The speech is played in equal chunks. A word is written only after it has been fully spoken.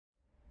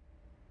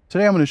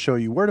Today I'm going to show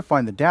you where to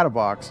find the data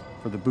box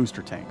for the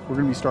booster tank. We're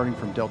going to be starting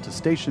from Delta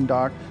Station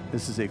Dock.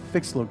 This is a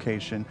fixed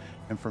location,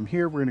 and from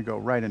here we're going to go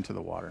right into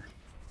the water.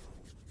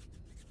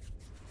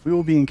 We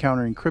will be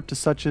encountering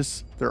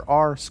Cryptosuchus. There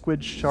are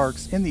squid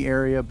sharks in the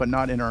area, but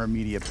not in our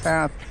immediate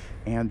path,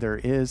 and there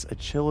is a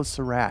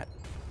Chelicerath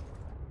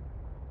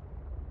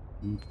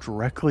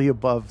directly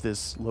above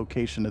this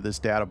location of this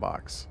data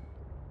box.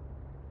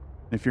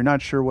 And if you're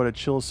not sure what a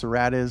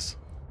Chelicerath is,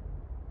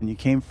 and you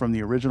came from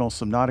the original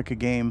Subnautica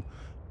game,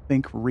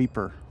 think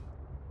Reaper.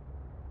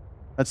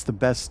 That's the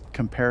best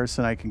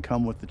comparison I can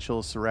come with the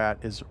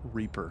Chelicerath is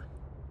Reaper.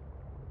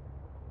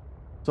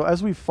 So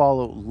as we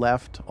follow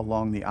left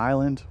along the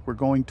island, we're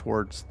going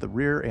towards the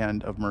rear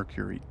end of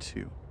Mercury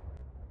 2.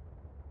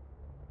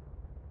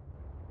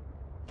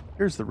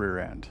 Here's the rear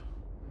end.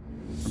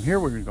 From here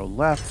we're going to go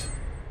left.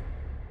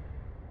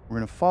 We're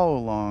going to follow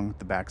along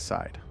the back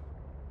side.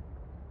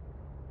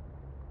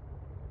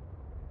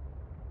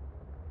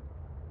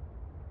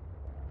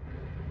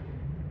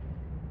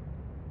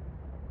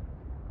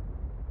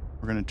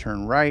 We're going to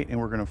turn right and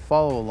we're going to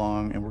follow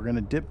along, and we're going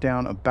to dip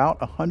down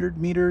about 100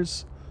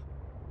 meters,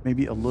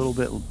 maybe a little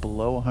bit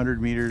below 100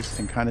 meters,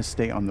 and kind of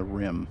stay on the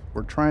rim.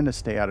 We're trying to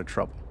stay out of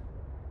trouble.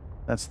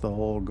 That's the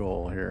whole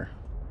goal here.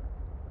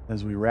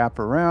 As we wrap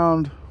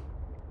around,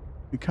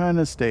 we kind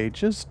of stay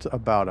just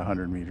about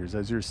 100 meters.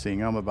 As you're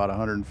seeing, I'm about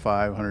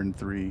 105,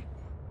 103.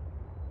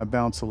 I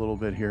bounce a little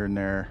bit here and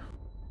there.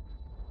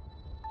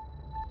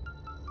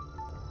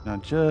 Now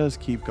just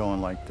keep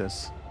going like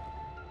this.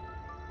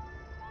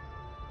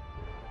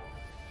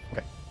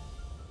 Okay.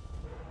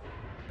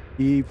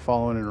 Keep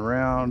following it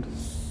around.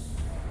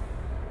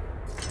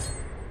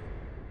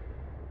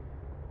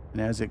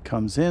 And as it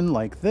comes in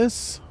like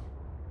this,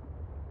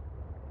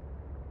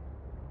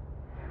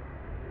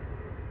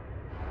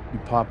 you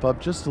pop up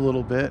just a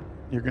little bit.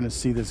 You're going to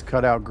see this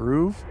cutout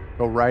groove.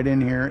 Go right in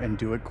here and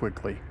do it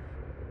quickly.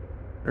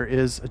 There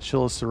is a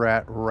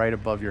Chelicerath right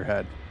above your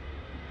head.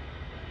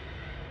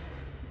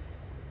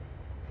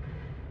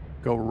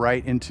 Go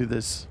right into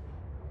this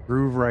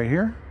groove right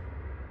here.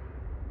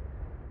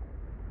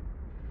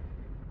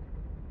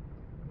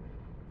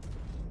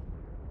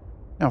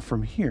 Now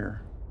from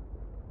here,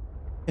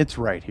 it's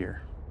right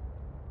here.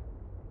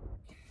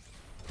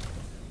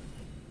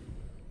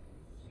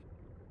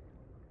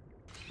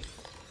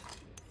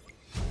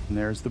 And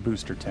there's the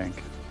booster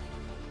tank.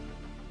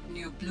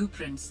 New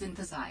blueprint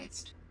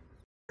synthesized.